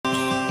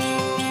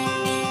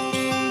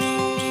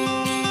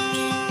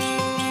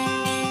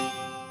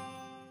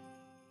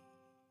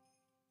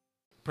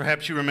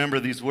Perhaps you remember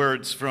these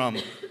words from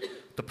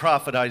the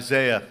prophet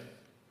Isaiah.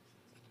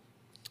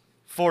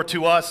 For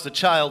to us a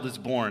child is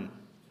born,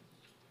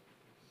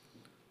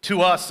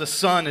 to us a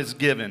son is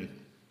given,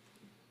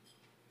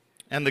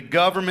 and the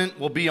government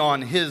will be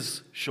on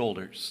his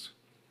shoulders.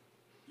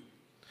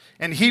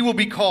 And he will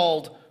be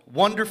called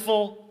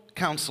Wonderful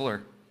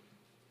Counselor,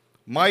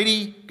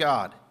 Mighty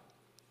God,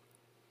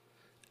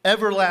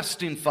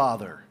 Everlasting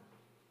Father,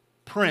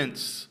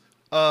 Prince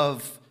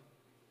of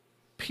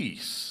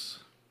Peace.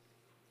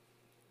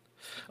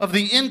 Of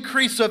the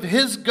increase of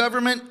his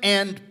government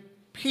and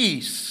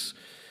peace,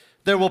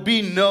 there will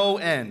be no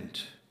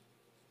end.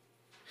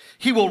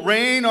 He will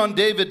reign on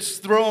David's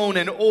throne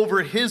and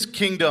over his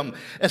kingdom,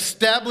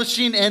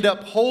 establishing and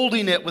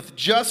upholding it with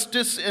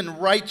justice and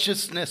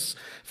righteousness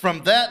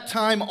from that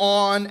time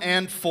on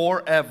and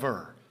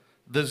forever.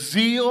 The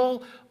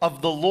zeal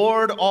of the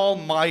Lord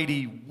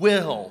Almighty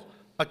will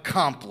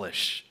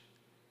accomplish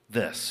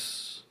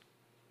this.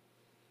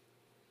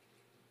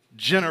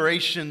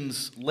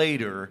 Generations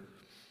later,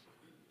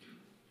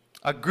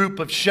 a group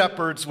of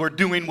shepherds were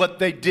doing what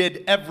they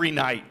did every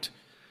night,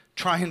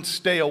 try and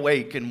stay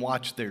awake and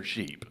watch their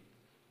sheep.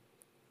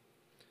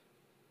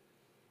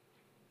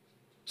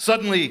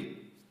 Suddenly,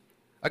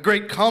 a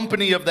great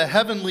company of the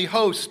heavenly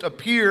host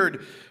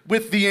appeared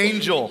with the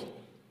angel.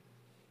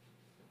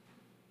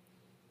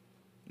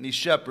 And these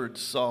shepherds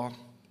saw.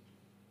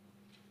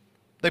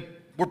 They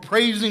were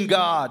praising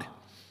God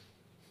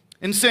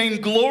and saying,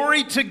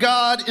 "Glory to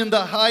God in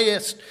the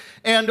highest,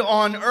 and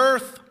on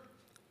earth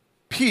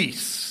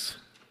peace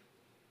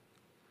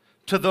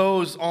to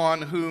those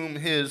on whom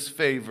his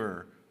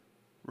favor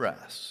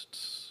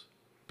rests."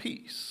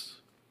 Peace.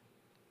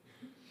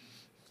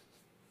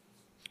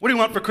 What do you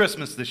want for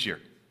Christmas this year?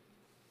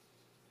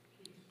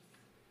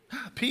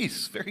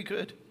 Peace. Very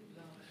good.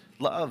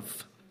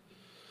 Love.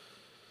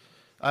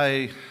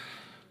 I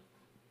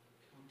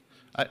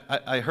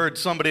heard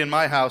somebody in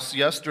my house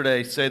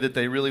yesterday say that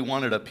they really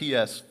wanted a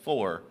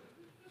PS4.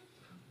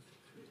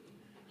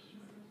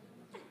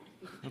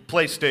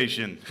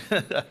 PlayStation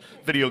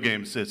video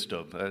game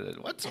system.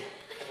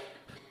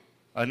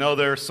 I know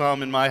there are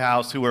some in my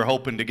house who are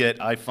hoping to get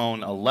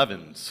iPhone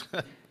 11s.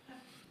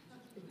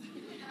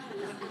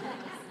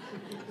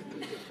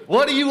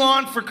 What do you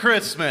want for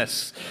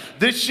Christmas?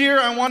 This year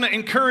I want to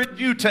encourage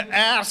you to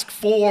ask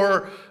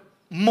for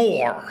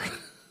more.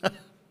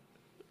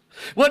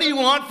 What do you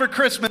want for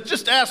Christmas?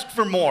 Just ask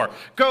for more.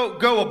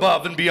 Go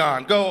above and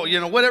beyond. Go,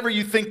 whatever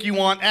you think you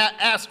want,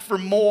 ask for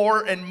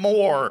more and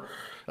more.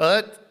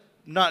 That's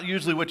not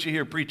usually what you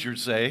hear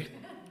preachers say.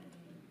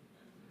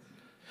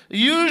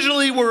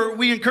 Usually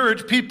we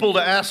encourage people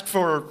to ask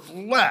for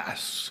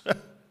less.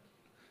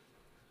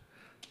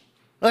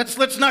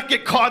 Let's not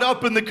get caught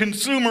up in the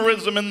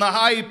consumerism and the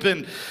hype,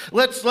 and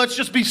let's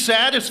just be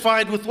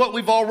satisfied with what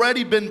we've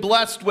already been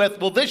blessed with.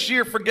 Well, this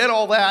year, forget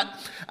all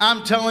that.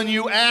 I'm telling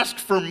you, ask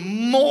for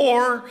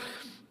more,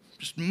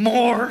 just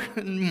more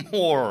and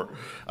more.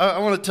 I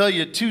want to tell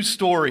you 2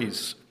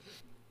 stories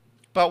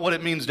about what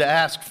it means to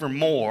ask for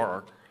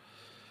more.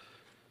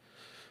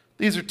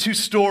 These are 2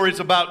 stories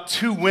about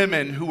 2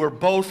 women who are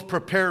both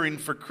preparing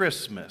for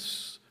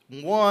Christmas.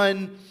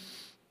 One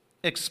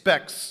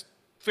expects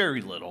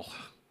very little.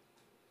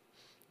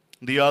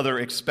 The other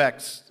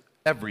expects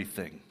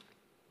everything.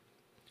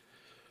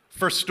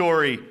 First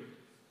story,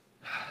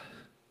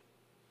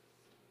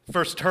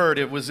 first heard,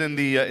 it was in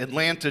the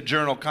Atlanta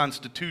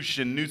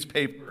Journal-Constitution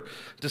newspaper,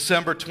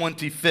 December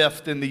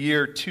 25th in the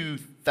year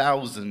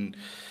 2000.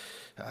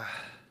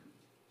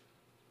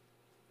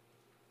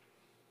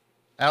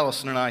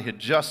 Allison and I had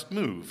just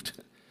moved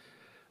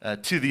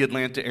to the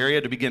Atlanta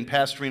area to begin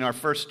pastoring our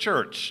first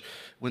church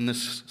when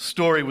this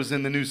story was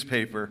in the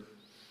newspaper.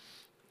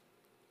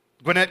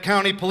 Gwinnett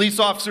County Police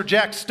Officer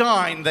Jack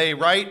Stein, they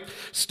write,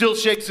 still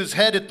shakes his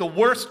head at the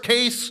worst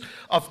case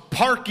of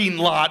parking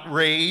lot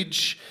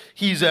rage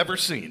he's ever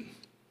seen.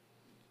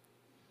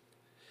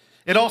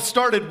 It all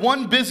started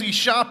one busy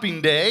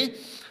shopping day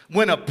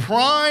when a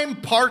prime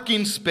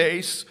parking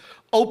space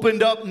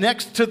opened up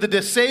next to the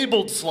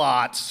disabled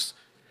slots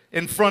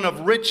in front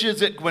of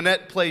Rich's at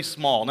Gwinnett Place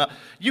Mall. Now,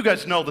 you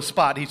guys know the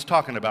spot he's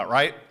talking about,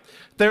 right?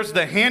 There's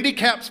the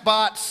handicap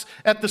spots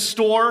at the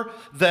store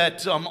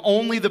that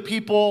only the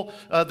people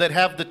that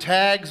have the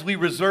tags, we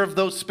reserve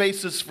those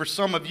spaces for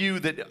some of you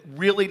that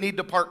really need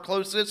to park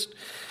closest.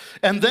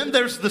 And then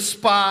there's the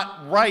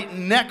spot right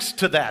next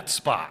to that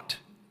spot.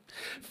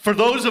 For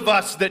those of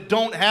us that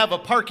don't have a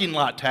parking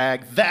lot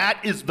tag, that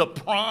is the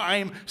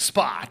prime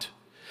spot.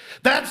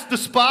 That's the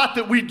spot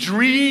that we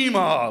dream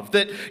of,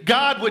 that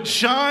God would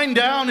shine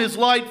down his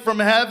light from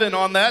heaven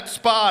on that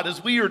spot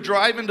as we are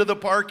driving to the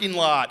parking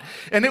lot.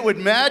 And it would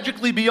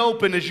magically be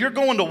open as you're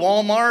going to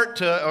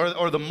Walmart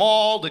or the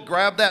mall to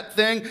grab that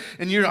thing,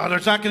 and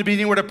there's not going to be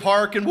anywhere to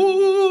park, and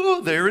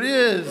woo, there it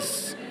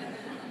is.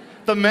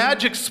 The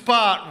magic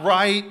spot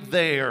right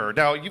there.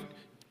 Now,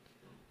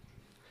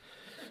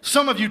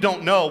 some of you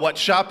don't know what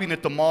shopping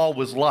at the mall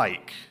was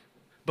like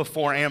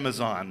before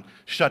Amazon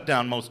shut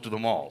down most of the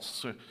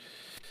malls.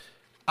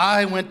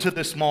 I went to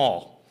this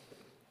mall,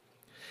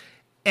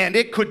 And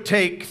it could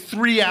take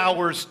 3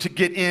 hours to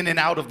get in and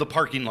out of the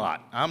parking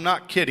lot. I'm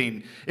not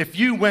kidding. If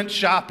you went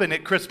shopping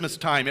at Christmas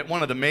time at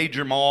one of the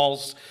major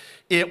malls,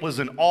 it was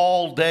an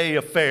all-day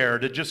affair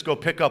to just go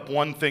pick up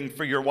one thing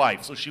for your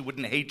wife so she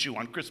wouldn't hate you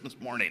on Christmas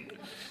morning.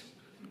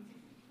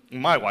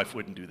 My wife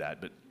wouldn't do that,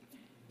 but...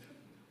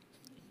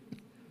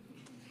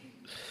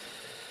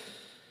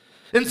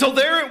 And so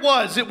there it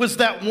was. It was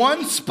that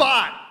one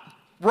spot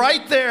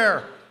right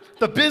there,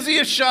 the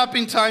busiest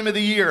shopping time of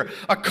the year.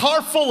 A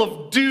car full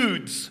of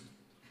dudes.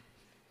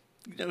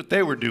 You know what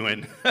they were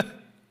doing?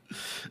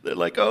 They're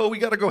like, oh, we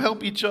got to go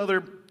help each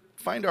other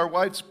find our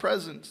wife's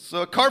presents.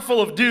 So a car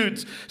full of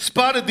dudes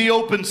spotted the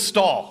open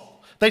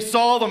stall. They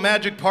saw the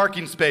magic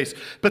parking space,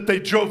 but they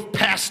drove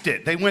past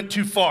it. They went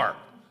too far.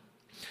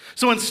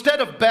 So instead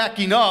of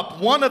backing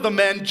up, one of the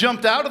men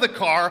jumped out of the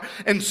car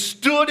and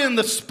stood in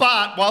the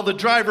spot while the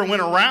driver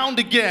went around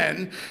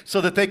again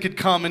so that they could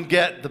come and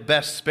get the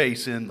best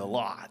space in the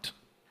lot.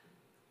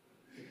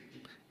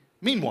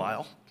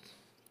 Meanwhile,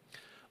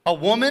 a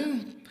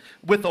woman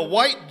with a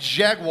white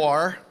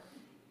Jaguar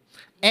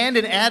and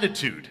an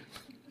attitude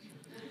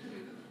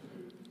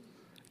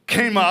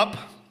came up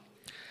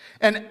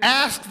and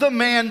asked the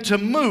man to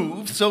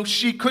move so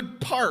she could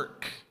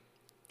park.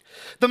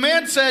 The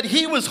man said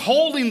he was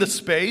holding the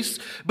space,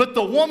 but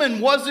the woman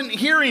wasn't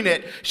hearing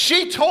it.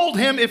 She told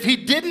him if he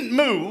didn't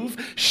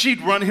move,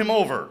 she'd run him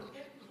over.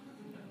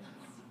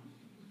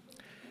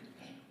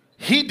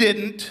 He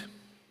didn't,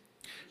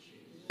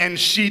 and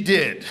she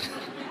did.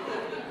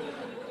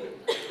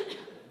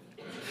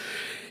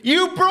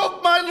 You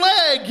broke my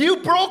leg! You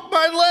broke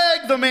my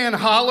leg! The man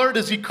hollered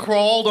as he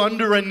crawled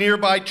under a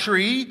nearby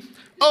tree.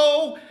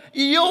 Oh,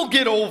 you'll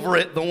get over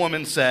it, the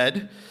woman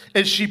said,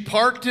 as she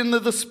parked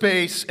into the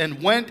space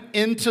and went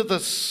into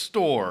the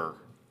store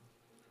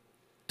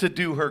to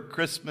do her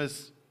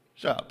Christmas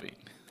shopping.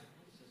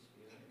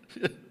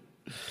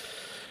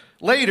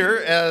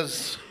 Later,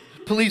 as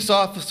police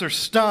officer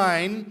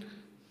Stein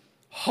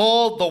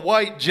hauled the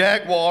white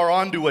Jaguar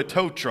onto a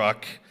tow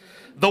truck,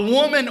 the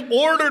woman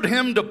ordered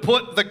him to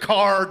put the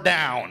car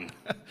down.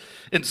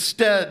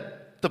 Instead,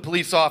 the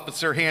police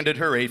officer handed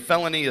her a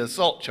felony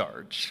assault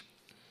charge.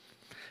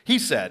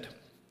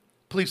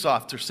 Police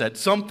officer said,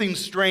 something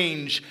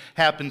strange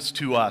happens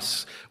to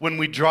us when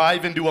we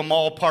drive into a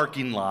mall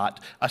parking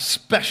lot,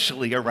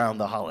 especially around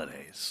the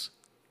holidays.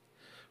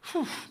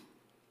 Whew.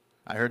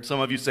 I heard some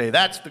of you say,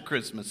 that's the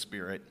Christmas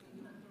spirit.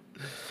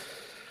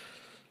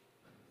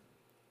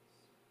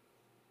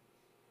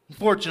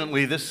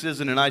 Unfortunately, this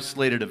isn't an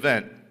isolated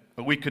event,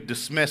 but we could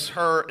dismiss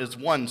her as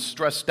one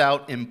stressed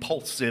out,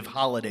 impulsive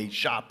holiday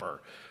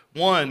shopper,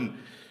 one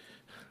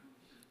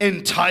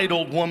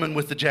entitled woman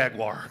with the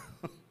Jaguar.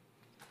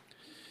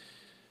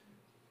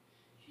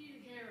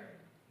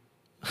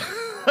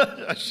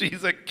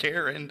 She's a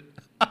Karen.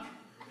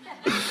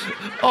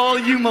 All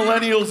you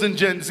millennials and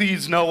Gen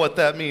Zs know what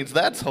that means.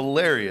 That's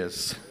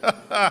hilarious.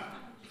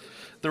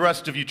 The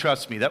rest of you,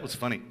 trust me, that was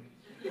funny.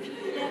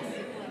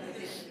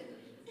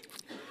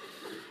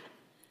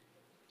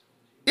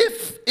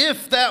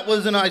 If that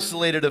was an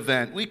isolated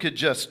event, we could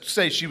just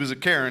say she was a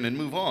Karen and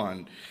move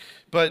on.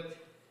 But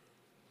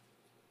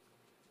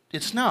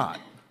it's not.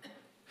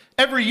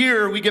 Every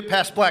year we get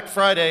past Black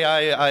Friday,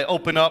 I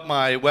open up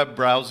my web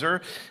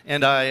browser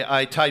and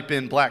I type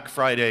in Black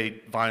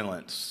Friday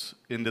violence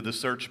into the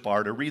search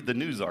bar to read the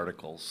news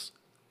articles.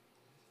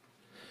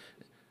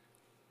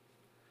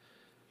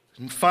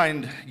 And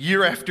find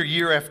year after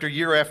year after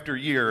year after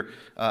year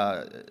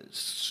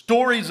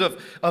stories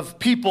of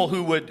people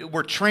who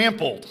were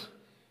trampled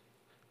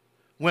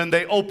when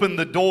they opened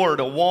the door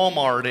to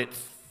Walmart at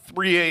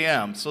 3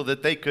 a.m. so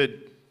that they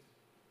could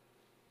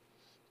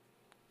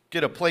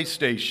get a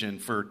PlayStation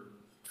for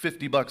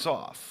 $50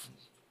 off.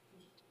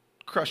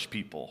 Crush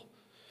people.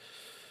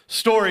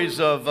 Stories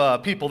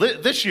of people.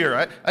 This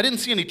year, I didn't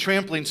see any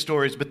trampling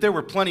stories, but there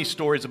were plenty of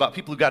stories about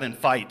people who got in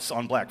fights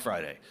on Black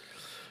Friday.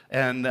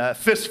 And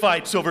fist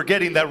fights over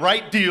getting that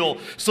right deal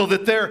so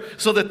that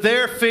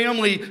their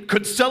family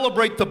could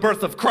celebrate the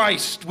birth of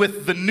Christ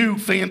with the new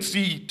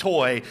fancy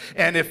toy.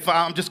 And if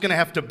I'm just going to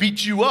have to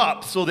beat you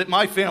up so that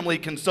my family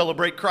can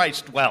celebrate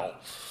Christ well.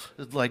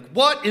 It's like,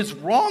 what is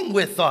wrong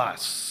with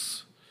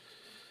us?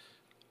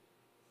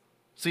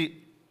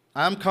 See,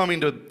 I'm coming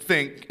to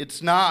think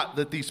it's not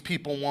that these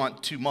people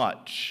want too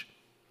much.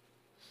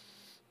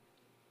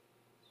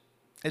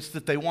 It's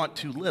that they want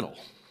too little.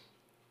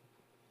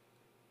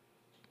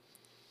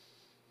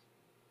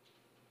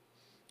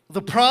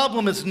 The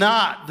problem is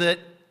not that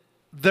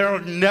they're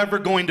never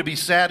going to be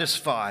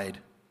satisfied,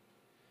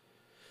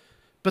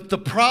 but the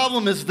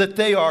problem is that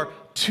they are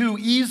too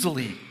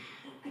easily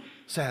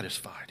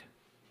satisfied.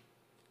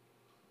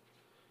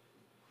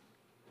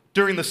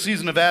 During the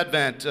season of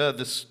Advent,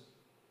 the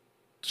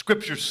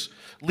scriptures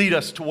lead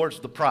us towards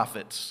the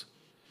prophets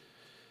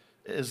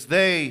as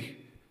they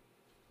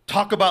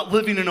talk about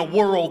living in a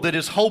world that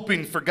is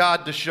hoping for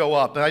God to show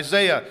up. And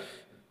Isaiah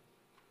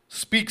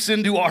speaks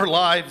into our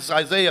lives,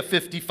 Isaiah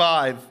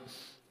 55.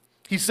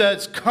 He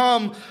says,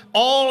 "Come,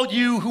 all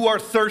you who are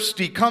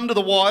thirsty, come to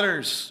the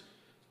waters.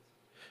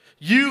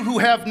 You who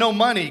have no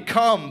money,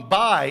 come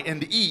buy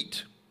and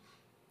eat.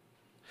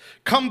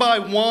 Come buy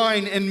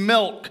wine and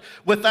milk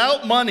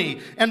without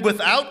money and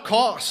without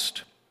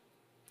cost.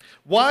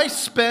 Why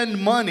spend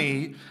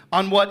money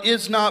on what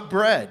is not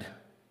bread,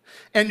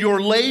 and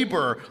your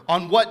labor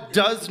on what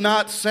does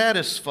not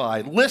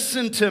satisfy?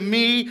 Listen to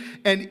me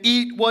and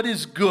eat what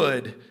is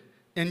good,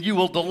 and you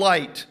will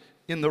delight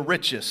in the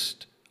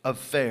richest of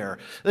fare.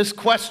 This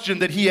question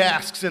that he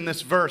asks in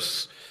this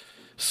verse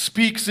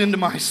speaks into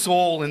my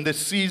soul in this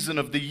season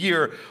of the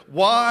year.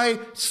 Why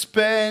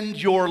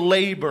spend your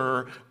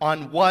labor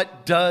on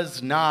what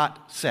does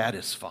not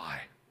satisfy?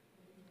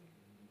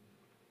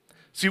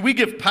 See, we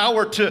give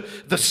power to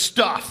the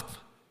stuff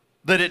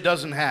that it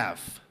doesn't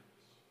have.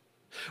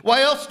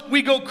 Why else do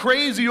we go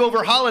crazy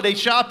over holiday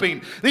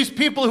shopping? These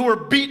people who are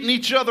beating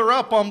each other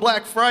up on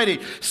Black Friday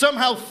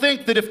somehow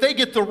think that if they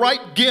get the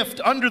right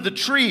gift under the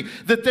tree,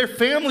 that their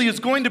family is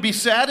going to be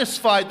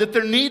satisfied, that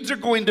their needs are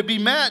going to be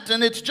met,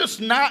 and it's just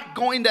not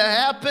going to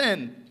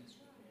happen.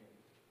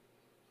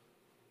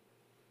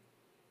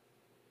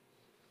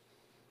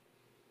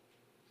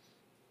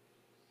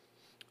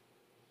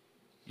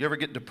 You ever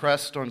get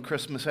depressed on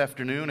Christmas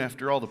afternoon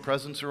after all the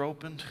presents are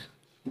opened?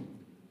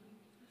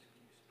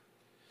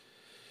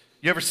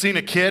 You ever seen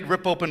a kid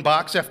rip open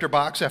box after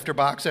box after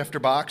box after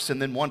box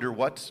and then wonder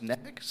what's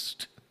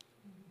next?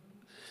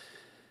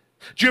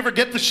 Did you ever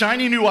get the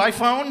shiny new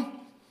iPhone?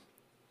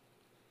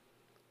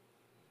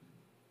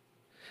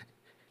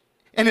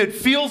 And it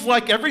feels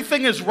like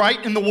everything is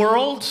right in the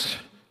world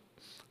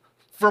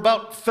for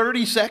about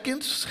 30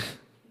 seconds.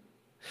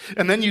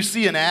 And then you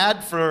see an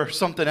ad for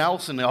something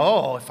else and,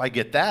 oh, if I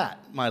get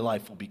that, my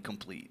life will be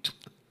complete.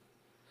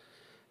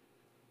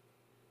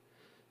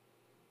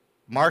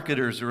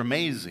 Marketers are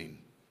amazing.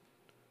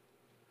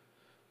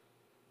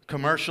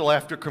 Commercial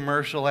after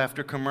commercial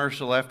after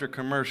commercial after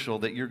commercial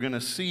that you're going to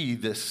see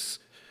this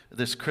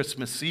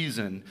Christmas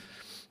season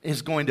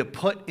is going to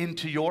put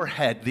into your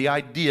head the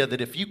idea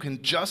that if you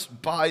can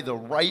just buy the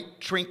right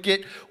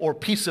trinket or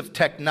piece of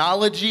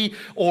technology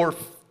or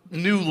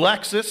new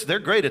Lexus, they're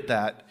great at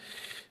that,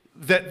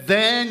 that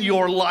then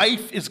your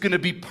life is going to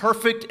be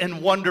perfect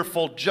and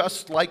wonderful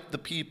just like the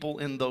people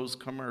in those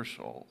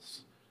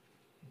commercials.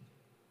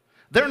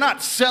 They're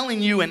not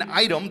selling you an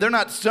item. They're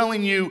not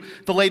selling you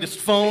the latest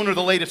phone or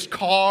the latest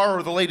car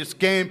or the latest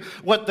game.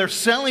 What they're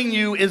selling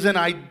you is an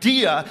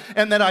idea,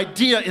 and that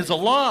idea is a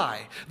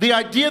lie. The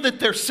idea that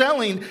they're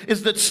selling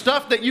is that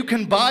stuff that you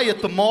can buy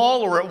at the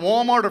mall or at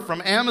Walmart or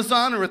from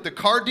Amazon or at the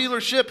car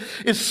dealership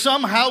is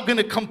somehow going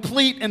to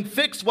complete and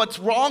fix what's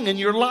wrong in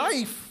your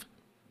life.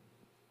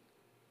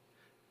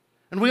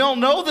 And we all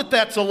know that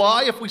that's a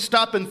lie if we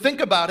stop and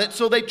think about it,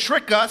 so they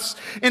trick us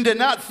into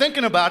not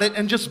thinking about it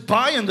and just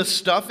buying the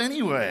stuff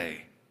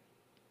anyway.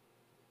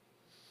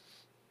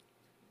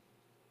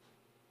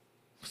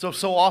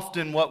 So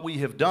often what we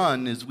have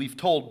done is we've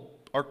told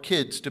our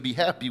kids to be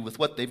happy with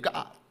what they've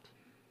got.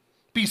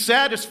 Be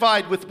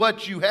satisfied with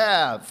what you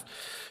have.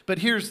 But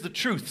here's the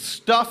truth.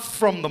 Stuff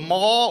from the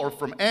mall or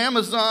from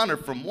Amazon or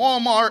from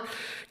Walmart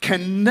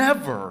can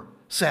never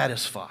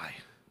satisfy.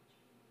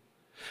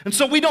 And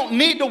so we don't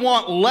need to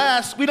want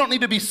less. We don't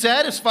need to be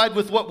satisfied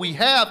with what we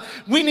have.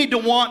 We need to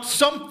want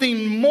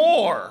something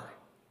more.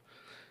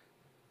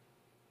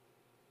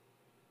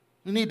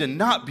 We need to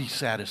not be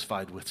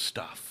satisfied with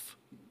stuff.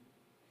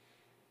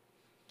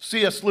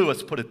 C.S.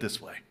 Lewis put it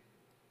this way.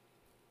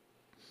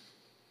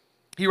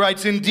 He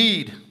writes,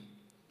 "Indeed,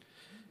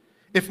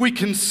 if we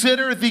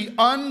consider the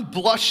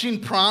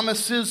unblushing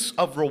promises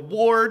of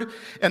reward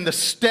and the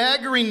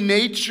staggering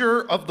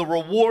nature of the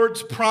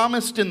rewards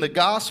promised in the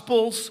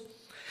Gospels,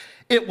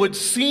 it would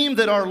seem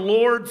that our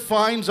Lord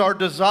finds our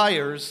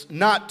desires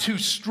not too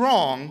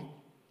strong,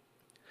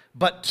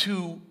 but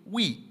too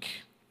weak.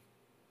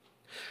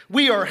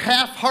 We are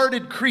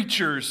half-hearted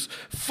creatures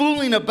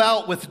fooling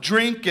about with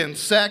drink and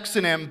sex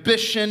and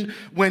ambition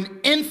when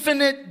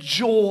infinite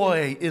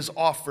joy is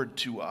offered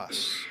to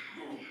us."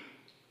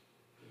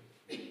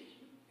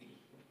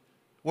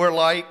 We're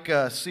like,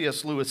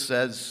 C.S. Lewis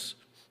says,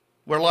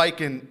 we're like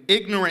an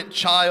ignorant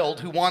child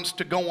who wants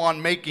to go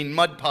on making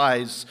mud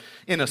pies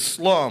in a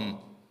slum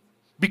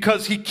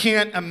because he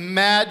can't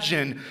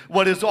imagine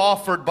what is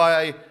offered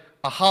by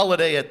a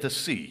holiday at the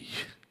sea.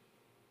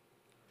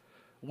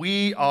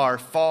 We are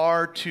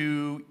far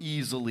too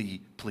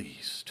easily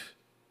pleased.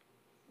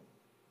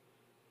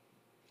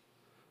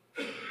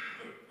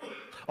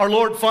 Our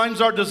Lord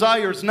finds our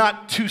desires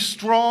not too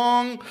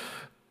strong,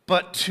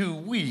 but too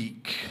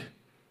weak.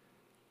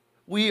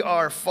 We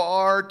are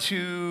far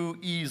too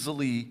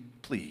easily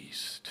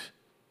pleased.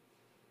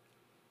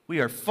 We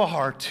are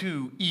far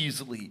too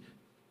easily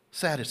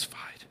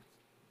satisfied.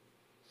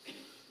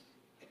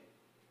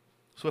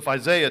 So if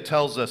Isaiah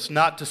tells us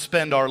not to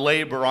spend our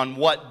labor on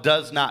what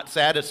does not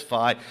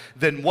satisfy,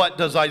 then what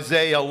does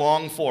Isaiah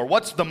long for?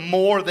 What's the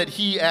more that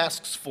he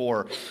asks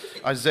for?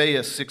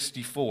 Isaiah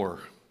 64.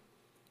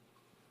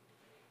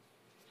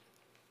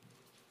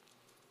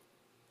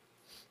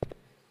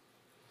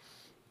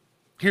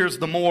 Here's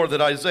the more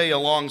that Isaiah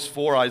longs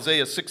for.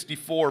 Isaiah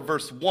 64,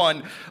 verse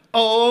 1.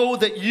 Oh,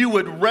 that you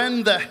would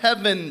rend the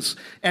heavens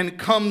and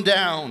come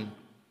down,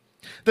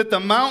 that the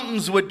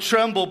mountains would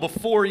tremble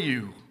before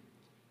you.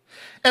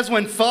 As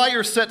when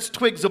fire sets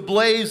twigs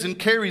ablaze and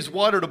carries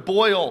water to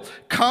boil,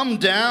 come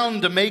down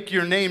to make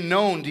your name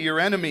known to your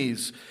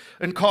enemies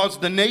and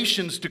cause the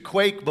nations to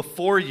quake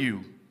before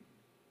you.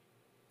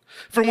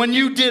 For when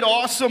you did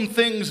awesome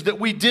things that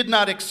we did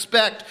not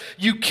expect,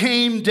 you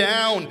came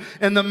down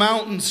and the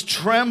mountains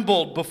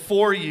trembled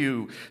before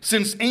you.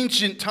 Since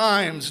ancient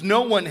times,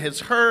 no one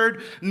has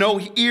heard, no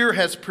ear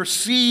has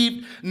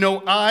perceived,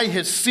 no eye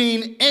has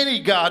seen any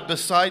God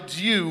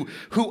besides you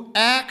who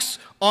acts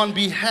on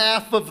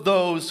behalf of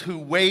those who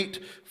wait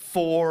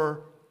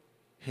for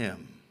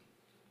him.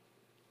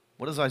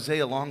 What does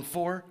Isaiah long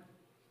for?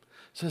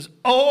 It says,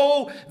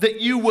 oh,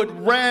 that you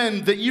would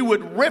rend, that you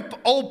would rip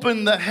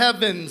open the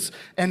heavens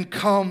and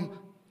come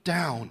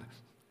down.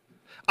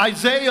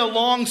 Isaiah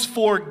longs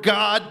for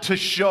God to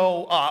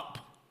show up.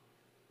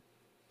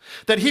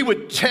 That he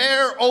would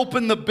tear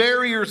open the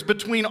barriers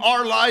between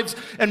our lives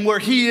and where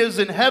he is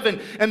in heaven.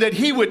 And that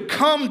he would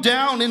come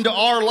down into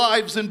our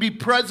lives and be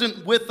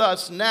present with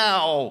us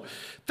now.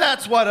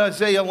 That's what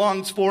Isaiah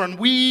longs for. And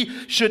we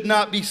should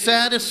not be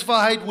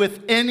satisfied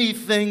with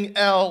anything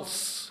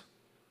else.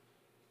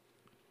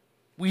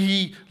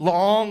 We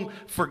long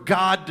for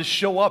God to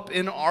show up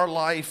in our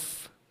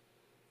life.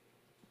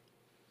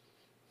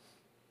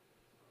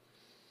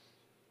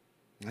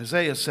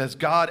 Isaiah says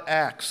God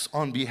acts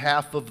on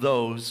behalf of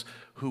those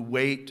who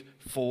wait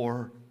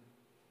for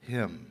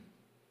him.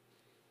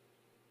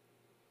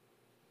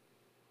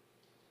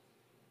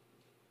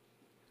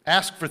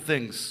 Ask for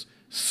things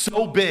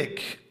so big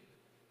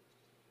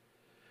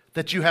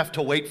that you have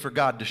to wait for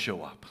God to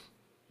show up.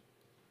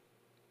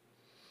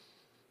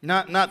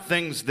 Not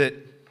things that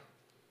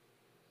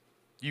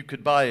you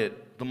could buy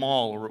at the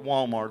mall or at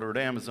Walmart or at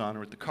Amazon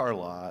or at the car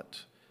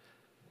lot.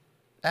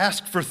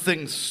 Ask for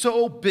things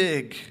so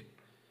big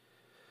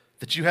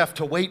that you have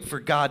to wait for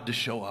God to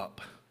show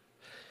up.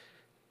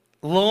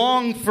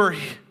 Long for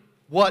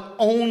what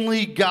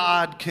only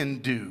God can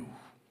do.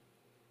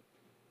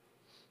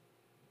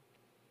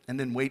 And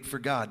then wait for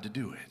God to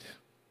do it.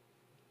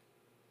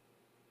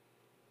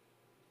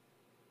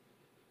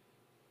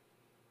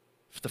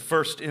 The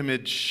first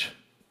image,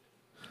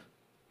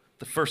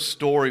 the first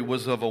story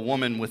was of a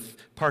woman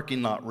with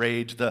parking lot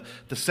rage. The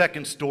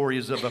second story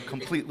is of a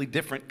completely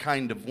different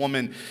kind of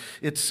woman.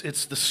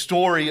 It's the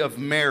story of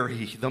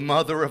Mary, the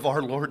mother of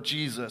our Lord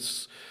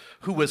Jesus,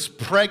 who was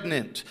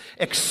pregnant,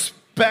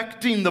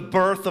 expecting the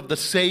birth of the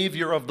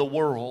Savior of the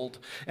world.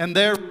 And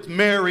there was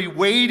Mary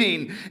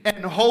waiting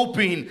and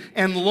hoping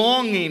and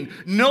longing,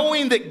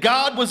 knowing that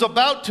God was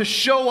about to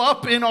show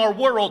up in our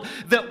world,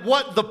 that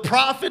what the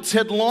prophets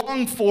had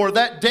longed for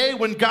that day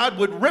when God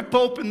would rip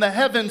open the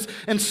heavens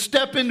and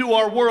step into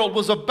our world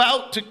was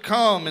about to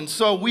come. And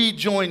so we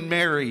join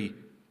Mary,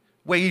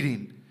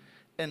 waiting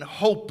and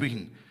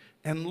hoping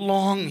and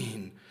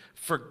longing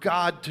for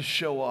God to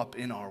show up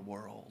in our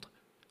world.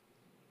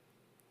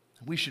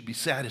 We should be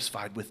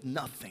satisfied with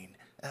nothing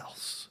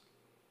else.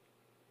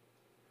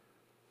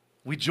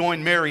 We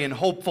join Mary in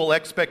hopeful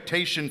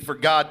expectation for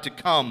God to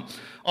come.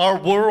 Our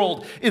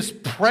world is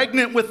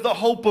pregnant with the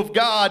hope of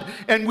God,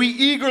 and we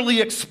eagerly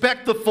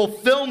expect the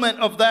fulfillment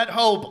of that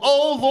hope.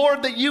 Oh,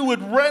 Lord, that you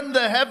would rend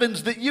the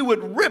heavens, that you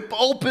would rip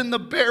open the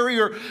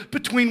barrier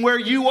between where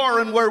you are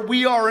and where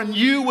we are, and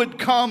you would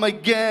come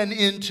again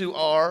into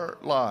our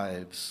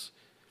lives.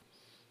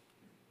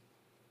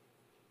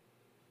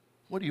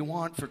 What do you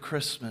want for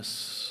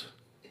Christmas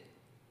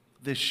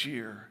this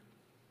year?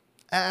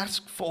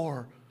 Ask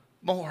for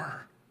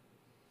more.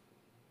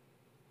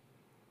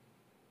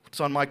 What's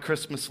on my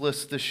Christmas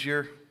list this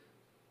year?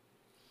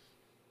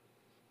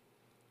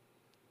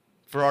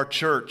 For our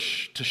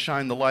church to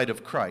shine the light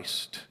of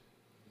Christ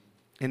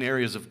in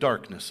areas of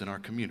darkness in our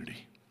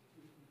community.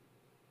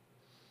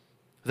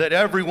 That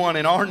everyone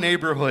in our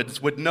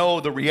neighborhoods would know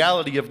the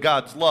reality of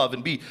God's love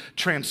and be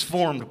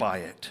transformed by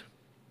it.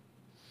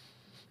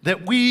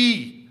 That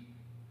we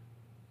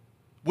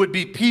would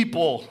be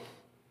people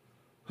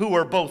who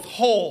are both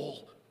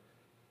whole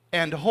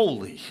and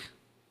holy.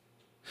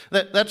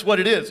 That's what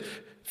it is,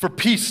 for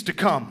peace to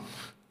come.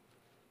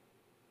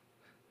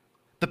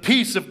 The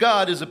peace of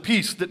God is a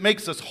peace that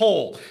makes us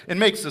whole and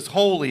makes us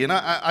holy, and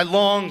I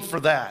long for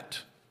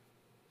that.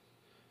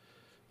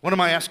 What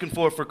am I asking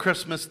for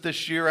Christmas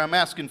this year? I'm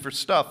asking for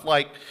stuff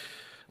like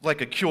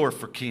a cure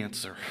for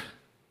cancer.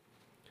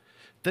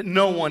 That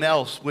no one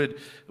else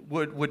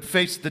would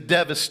face the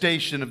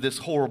devastation of this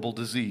horrible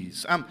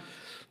disease. I'm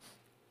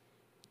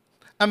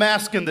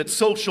asking that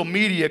social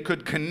media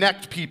could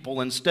connect people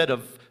instead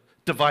of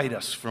divide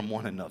us from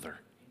one another.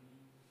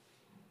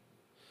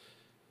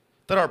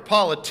 That our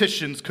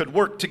politicians could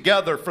work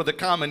together for the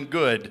common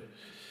good.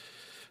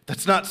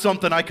 That's not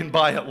something I can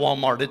buy at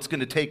Walmart. It's going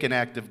to take an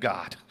act of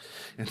God.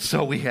 And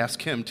so we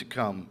ask him to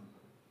come.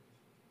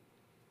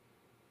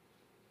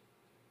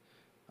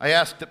 I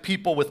ask that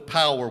people with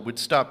power would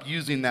stop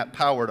using that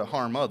power to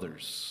harm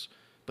others,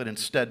 but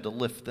instead to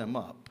lift them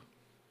up.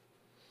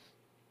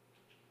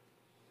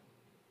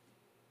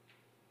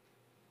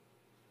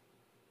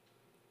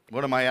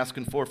 What am I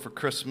asking for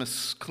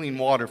Christmas? Clean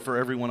water for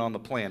everyone on the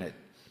planet.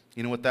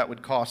 You know what that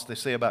would cost? They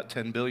say about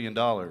 $10 billion.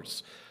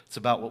 It's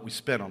about what we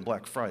spent on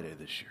Black Friday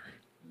this year.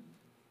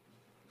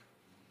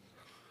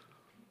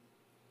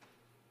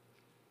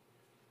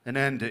 An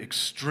end to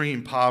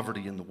extreme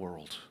poverty in the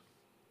world.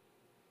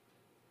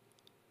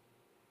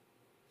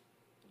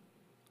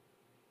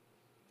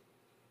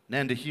 An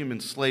end to human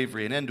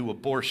slavery, an end to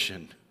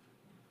abortion.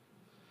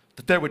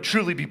 That there would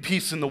truly be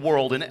peace in the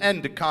world, an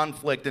end to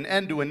conflict, an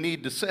end to a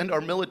need to send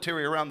our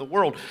military around the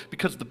world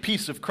because the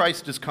peace of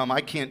Christ has come.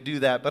 I can't do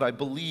that, but I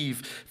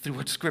believe through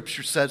what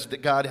Scripture says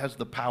that God has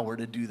the power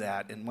to do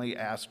that, and we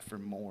ask for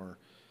more.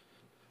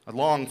 I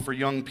long for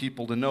young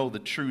people to know the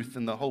truth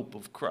and the hope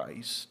of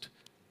Christ,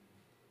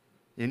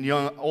 and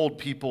young old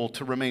people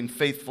to remain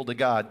faithful to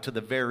God to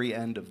the very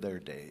end of their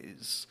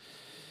days.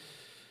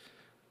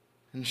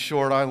 In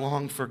short, I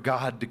long for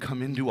God to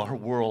come into our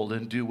world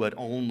and do what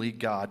only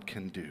God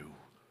can do.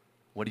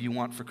 What do you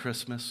want for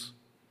Christmas?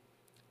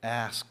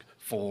 Ask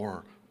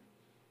for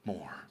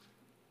more.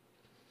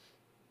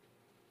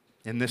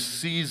 In this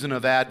season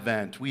of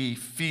Advent, we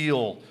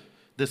feel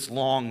this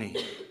longing.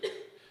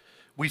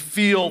 We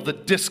feel the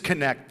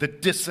disconnect, the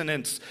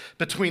dissonance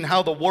between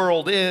how the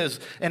world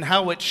is and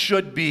how it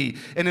should be.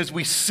 And as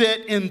we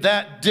sit in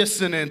that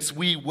dissonance,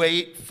 we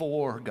wait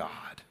for God.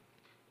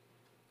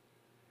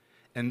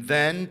 And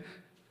then,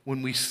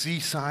 when we see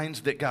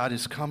signs that God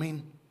is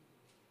coming,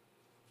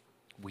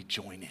 we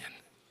join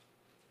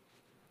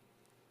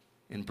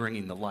in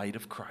bringing the light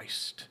of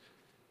Christ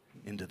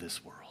into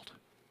this world.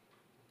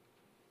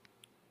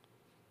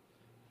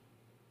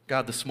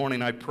 God, this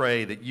morning I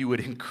pray that you would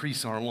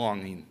increase our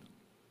longing.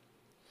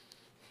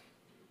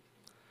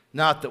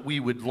 Not that we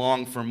would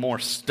long for more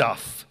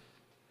stuff.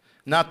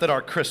 Not that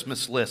our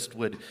Christmas list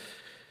would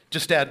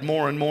just add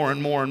more and more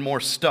and more and more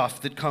stuff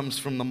that comes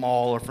from the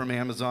mall or from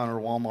Amazon or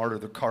Walmart or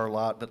the car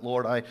lot. But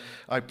Lord,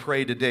 I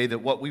pray today that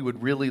what we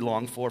would really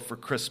long for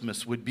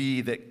Christmas would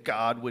be that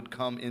God would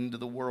come into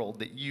the world,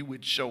 that you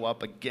would show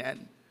up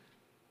again.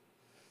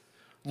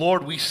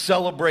 Lord, we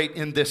celebrate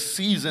in this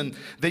season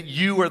that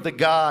you are the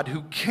God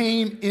who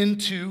came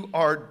into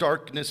our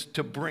darkness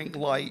to bring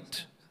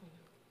light.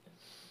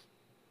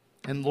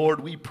 And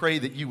Lord, we pray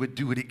that you would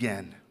do it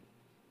again.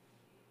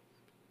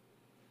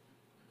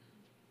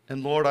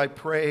 And Lord, I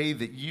pray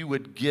that you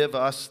would give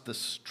us the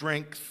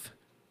strength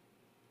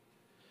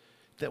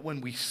that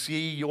when we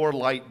see your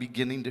light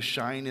beginning to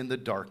shine in the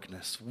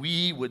darkness,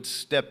 we would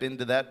step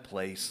into that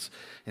place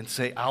and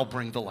say, I'll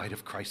bring the light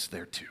of Christ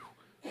there too.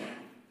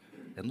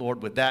 And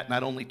Lord, would that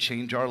not only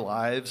change our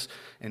lives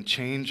and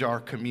change our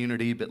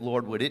community, but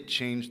Lord, would it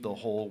change the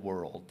whole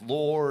world?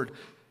 Lord,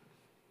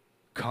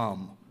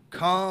 come,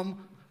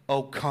 come,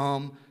 oh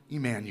come,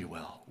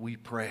 Emmanuel, we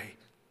pray.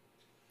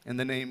 In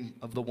the name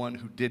of the one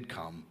who did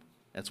come,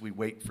 as we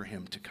wait for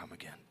him to come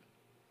again.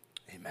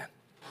 Amen.